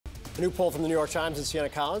A new poll from the New York Times-Siena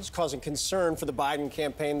College causing concern for the Biden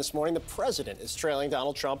campaign this morning. The president is trailing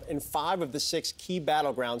Donald Trump in 5 of the 6 key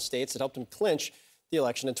battleground states that helped him clinch the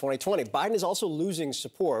election in 2020. Biden is also losing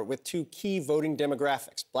support with 2 key voting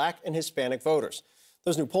demographics, Black and Hispanic voters.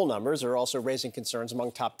 Those new poll numbers are also raising concerns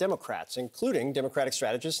among top Democrats, including Democratic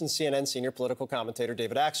strategist and CNN senior political commentator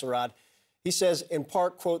David Axelrod. He says, in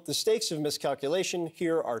part, quote, "The stakes of miscalculation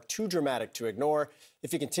here are too dramatic to ignore.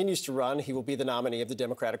 If he continues to run, he will be the nominee of the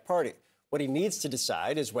Democratic Party. What he needs to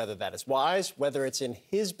decide is whether that is wise, whether it's in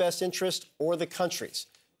his best interest or the country's,"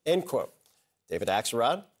 end quote. David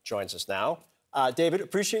Axelrod joins us now. David,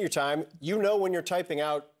 appreciate your time. You know when you're typing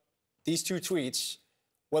out these 2 tweets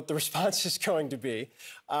what the response is going to be.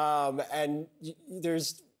 And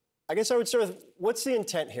there's, I guess I would start with, what's the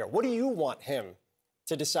intent here? What do you want him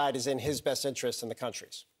to decide is in his best interest in the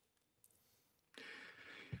country's?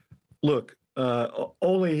 Look,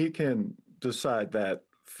 only he can decide that,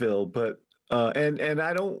 Phil. But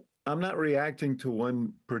I'm not reacting to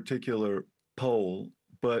one particular poll,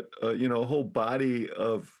 but a whole body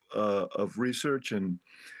of research and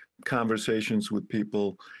conversations with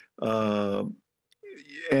people.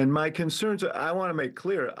 And my concerns, I want to make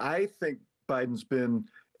clear, I think Biden's been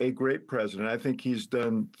a great president. I think he's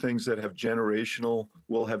done things that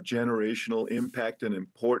will have generational impact and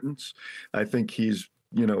importance. I think he's,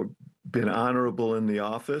 been honorable in the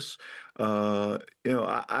office. I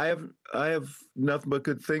have nothing but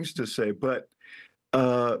good things to say. But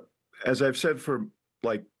as I've said for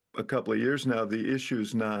like a couple of years now, the issue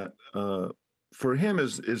is not for him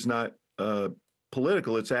is not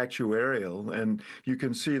political, it's actuarial. And you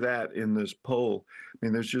can see that in this poll. I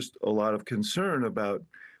mean, there's just a lot of concern about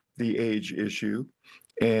the age issue.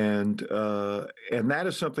 And that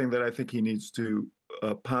is something that I think he needs to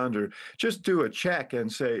ponder. Just do a check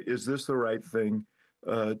and say, is this the right thing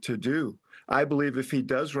to do? I believe if he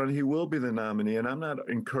does run, he will be the nominee. And I'm not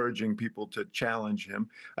encouraging people to challenge him.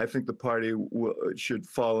 I think the party should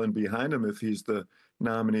fall in behind him if he's the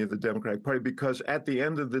nominee of the Democratic Party, because at the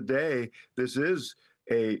end of the day, this is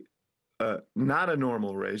not a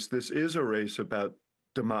normal race. This is a race about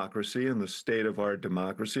democracy and the state of our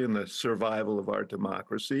democracy and the survival of our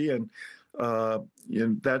democracy. And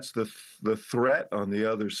that's the threat on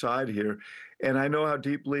the other side here. And I know how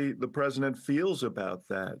deeply the president feels about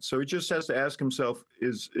that. So he just has to ask himself,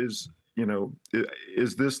 is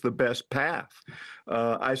this the best path?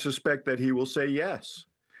 I suspect that he will say yes.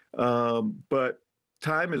 But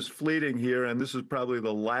time is fleeting here, and this is probably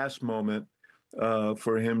the last moment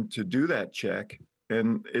for him to do that check.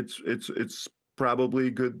 And it's probably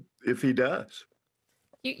good if he does.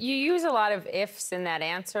 You use a lot of ifs in that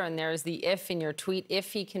answer, and there's the if in your tweet,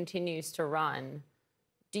 if he continues to run.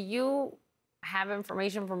 Do you have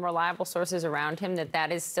information from reliable sources around him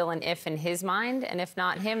that is still an if in his mind? And if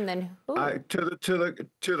not him, then who? To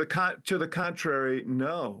the contrary,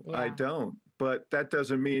 no, yeah. I don't. But that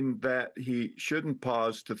doesn't mean that he shouldn't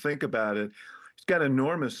pause to think about it. He's got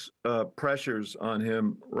enormous pressures on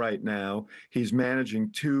him right now. He's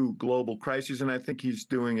managing 2 global crises, and I think he's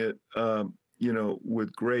doing it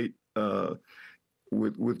with great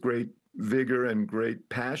vigor and great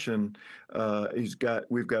passion.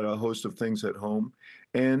 We've got a host of things at home,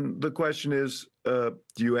 and the question is, do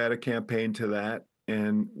you add a campaign to that?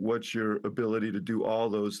 And what's your ability to do all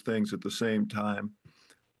those things at the same time?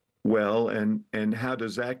 Well, and how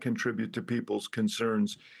does that contribute to people's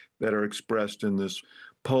concerns that are expressed in this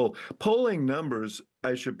poll? Polling numbers,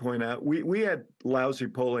 I should point out, we had lousy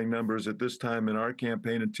polling numbers at this time in our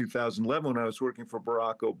campaign in 2011 when I was working for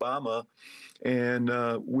Barack Obama, and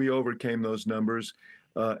we overcame those numbers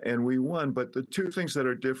and we won. But the 2 things that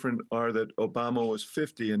are different are that Obama was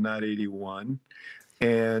 50 and not 81,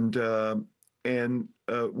 and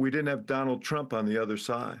we didn't have Donald Trump on the other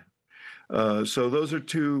side. So those are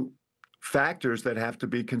 2 factors that have to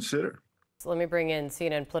be considered. So let me bring in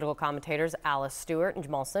CNN political commentators Alice Stewart and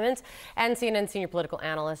Jamal Simmons, and CNN senior political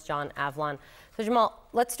analyst John Avlon. So Jamal,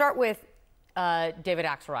 let's start with David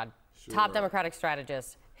Axelrod, top Democratic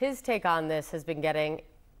strategist. His take on this has been getting,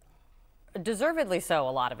 deservedly so, a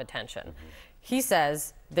lot of attention. He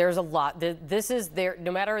says there's a lot,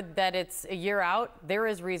 no matter that it's a year out, there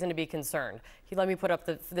is reason to be concerned. Let me put up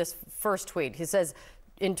this first tweet. He says,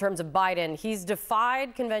 in terms of Biden, he's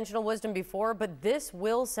defied conventional wisdom before, but this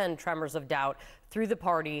will send tremors of doubt through the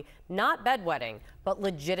party, not bedwetting, but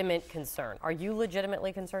legitimate concern. Are you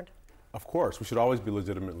legitimately concerned? Of course, we should always be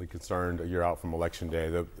legitimately concerned a year out from Election Day.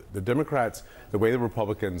 The Democrats, the way the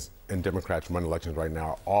Republicans and Democrats run elections right now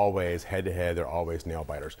are always head-to-head, they're always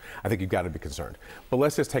nail-biters. I think you've got to be concerned. But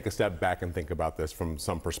let's just take a step back and think about this from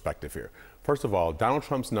some perspective here. First of all, Donald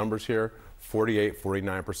Trump's numbers here, 48,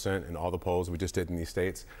 49% in all the polls we just did in these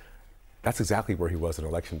states, that's exactly where he was on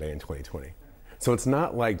Election Day in 2020. So it's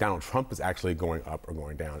not like Donald Trump is actually going up or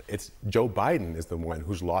going down. It's Joe Biden is the one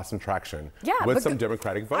who's lost some traction with some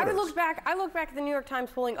Democratic voters. I look back at the New York Times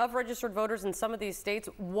polling of registered voters in some of these states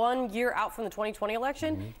 1 year out from the 2020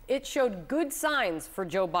 election. Mm-hmm. It showed good signs for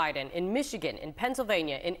Joe Biden in Michigan, in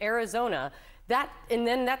Pennsylvania, in Arizona. And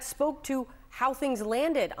then that spoke to how things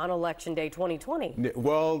landed on Election Day 2020.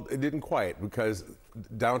 Well, it didn't quite, because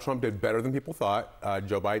Donald Trump did better than people thought.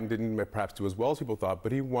 Joe Biden didn't perhaps do as well as people thought,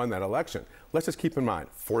 but he won that election. Let's just keep in mind,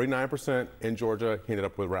 49% in Georgia, he ended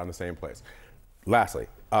up with around the same place. Lastly,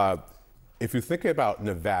 if you think about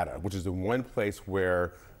Nevada, which is the one place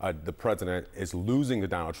where the president is losing to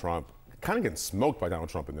Donald Trump, kind of getting smoked by Donald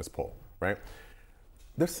Trump in this poll, right?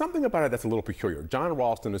 There's something about it that's a little peculiar. John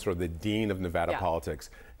Ralston is sort of the dean of Nevada politics,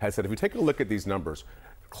 has said if you take a look at these numbers,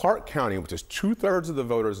 Clark County, which is 2/3 of the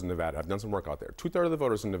voters in Nevada, I've done some work out there, 2/3 of the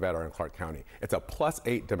voters in Nevada are in Clark County. It's a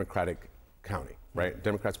 +8 Democratic county, right?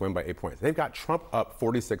 Democrats win by 8 points. They've got Trump up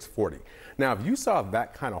 46-40. Now, if you saw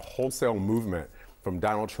that kind of wholesale movement from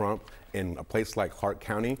Donald Trump in a place like Clark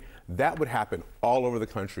County, that would happen all over the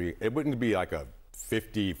country. It wouldn't be like a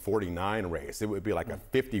 50-49 race. It would be like a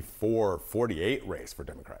 54-48 race for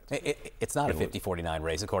Democrats. It's not a 50-49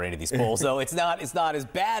 race according to these polls, though. It's not as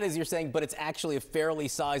bad as you're saying, but it's actually a fairly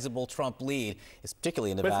sizable Trump lead,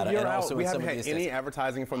 particularly in Nevada and also in some of these states. We haven't had any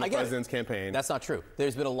advertising from the president's campaign. That's not true.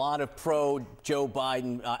 There's been a lot of pro-Joe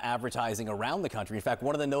Biden advertising around the country. In fact,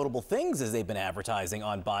 one of the notable things is they've been advertising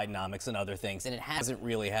on Bidenomics and other things, and it hasn't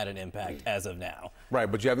really had an impact as of now. Right,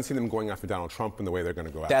 but you haven't seen them going after Donald Trump in the way they're going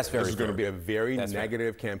to go after. That's very This is going to be a very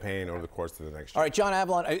negative campaign over the course of the next year. All right, John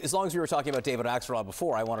Avalon, as long as we were talking about David Axelrod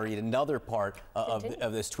before, I want to read another part of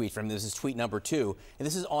this tweet from him. This is tweet number 2, and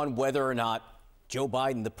this is on whether or not Joe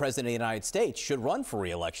Biden, the president of the United States, should run for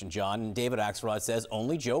re-election, John. And David Axelrod says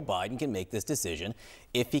only Joe Biden can make this decision.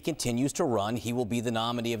 If he continues to run, he will be the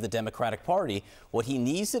nominee of the Democratic Party. What he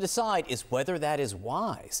needs to decide is whether that is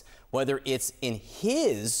wise, whether it's in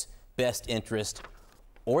his best interest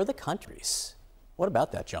or the country's. What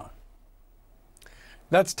about that, John?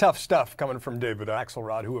 That's tough stuff coming from David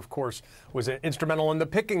Axelrod, who, of course, was instrumental in the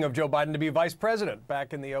picking of Joe Biden to be vice president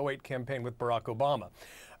back in the 2008 campaign with Barack Obama.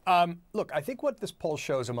 Look, I think what this poll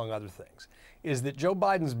shows, among other things, is that Joe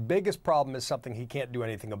Biden's biggest problem is something he can't do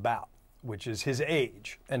anything about, which is his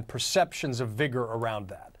age and perceptions of vigor around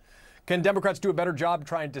that. Can Democrats do a better job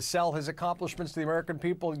trying to sell his accomplishments to the American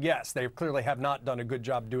people? Yes, they clearly have not done a good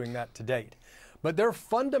job doing that to date. But there are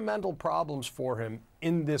fundamental problems for him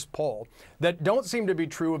in this poll that don't seem to be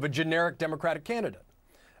true of a generic Democratic candidate.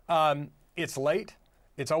 It's late.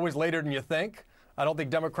 It's always later than you think. I don't think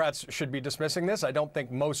Democrats should be dismissing this. I don't think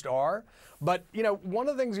most are. But, you know, one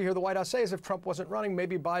of the things you hear the White House say is if Trump wasn't running,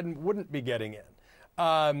 maybe Biden wouldn't be getting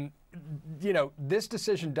in. You know, this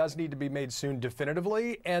decision does need to be made soon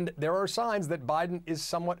definitively, and there are signs that Biden is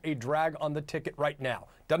somewhat a drag on the ticket right now.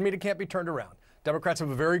 Doesn't mean it can't be turned around. Democrats have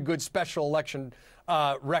a very good special election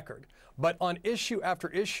record. But on issue after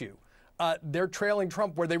issue, they're trailing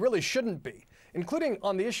Trump where they really shouldn't be, including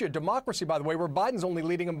on the issue of democracy, by the way, where Biden's only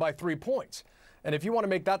leading him by 3 points. And if you want to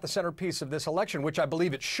make that the centerpiece of this election, which I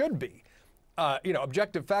believe it should be, you know,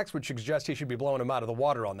 objective facts would suggest he should be blowing him out of the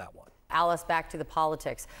water on that one. Alice, back to the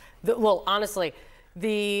politics. Well, honestly,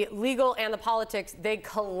 the legal and the politics, they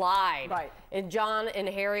collide. Right. And John and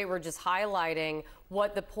Harry were just highlighting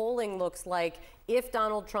what the polling looks like if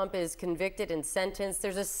Donald Trump is convicted and sentenced.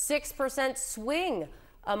 There's a 6% swing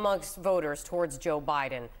amongst voters towards Joe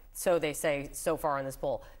Biden, so they say so far in this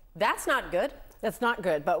poll. That's not good. That's not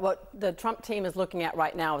good. But what the Trump team is looking at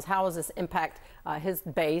right now is how does this impact his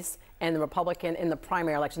base and the Republican in the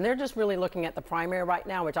primary election. They're just really looking at the primary right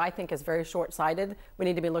now, which I think is very short-sighted. We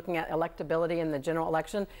need to be looking at electability in the general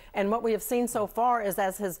election. And what we have seen so far is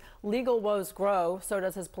as his legal woes grow, so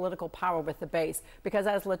does his political power with the base. Because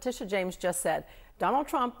as Letitia James just said, Donald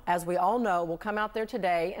Trump, as we all know, will come out there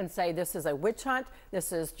today and say this is a witch hunt,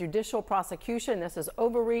 this is judicial prosecution, this is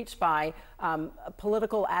overreach by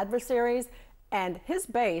political adversaries. And his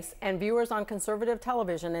base and viewers on conservative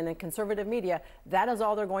television and in conservative media, that is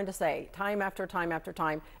all they're going to say time after time after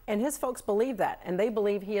time. And his folks believe that. And they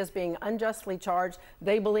believe he is being unjustly charged.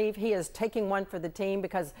 They believe he is taking one for the team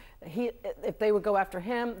because if they would go after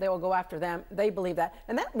him, they will go after them. They believe that.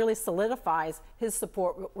 And that really solidifies his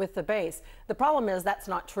support with the base. The problem is that's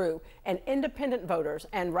not true. And independent voters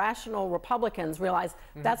and rational Republicans realize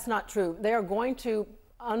that's not true. They are going to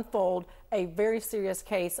unfold a very serious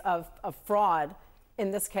case of fraud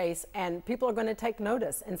in this case, and people are going to take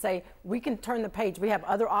notice and say, we can turn the page. We have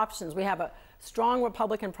other options. We have a strong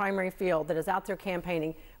Republican primary field that is out there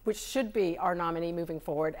campaigning, which should be our nominee moving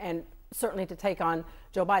forward, and certainly to take on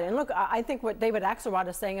Joe Biden. And look, I think what David Axelrod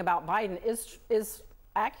is saying about Biden is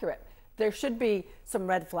accurate. There should be some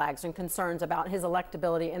red flags and concerns about his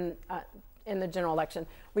electability in the general election.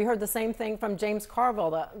 We heard the same thing from James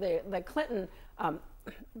Carville, the Clinton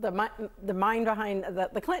the mind behind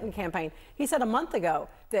the Clinton campaign. He said a month ago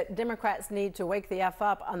that Democrats need to wake the F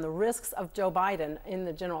up on the risks of Joe Biden in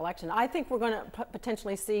the general election. I think we're going to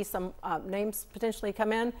potentially see some names potentially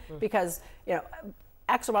come in because,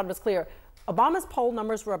 Axelrod was clear. Obama's poll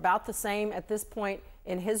numbers were about the same at this point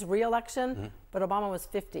in his reelection, but Obama was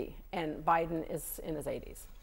 50 and Biden is in his 80s.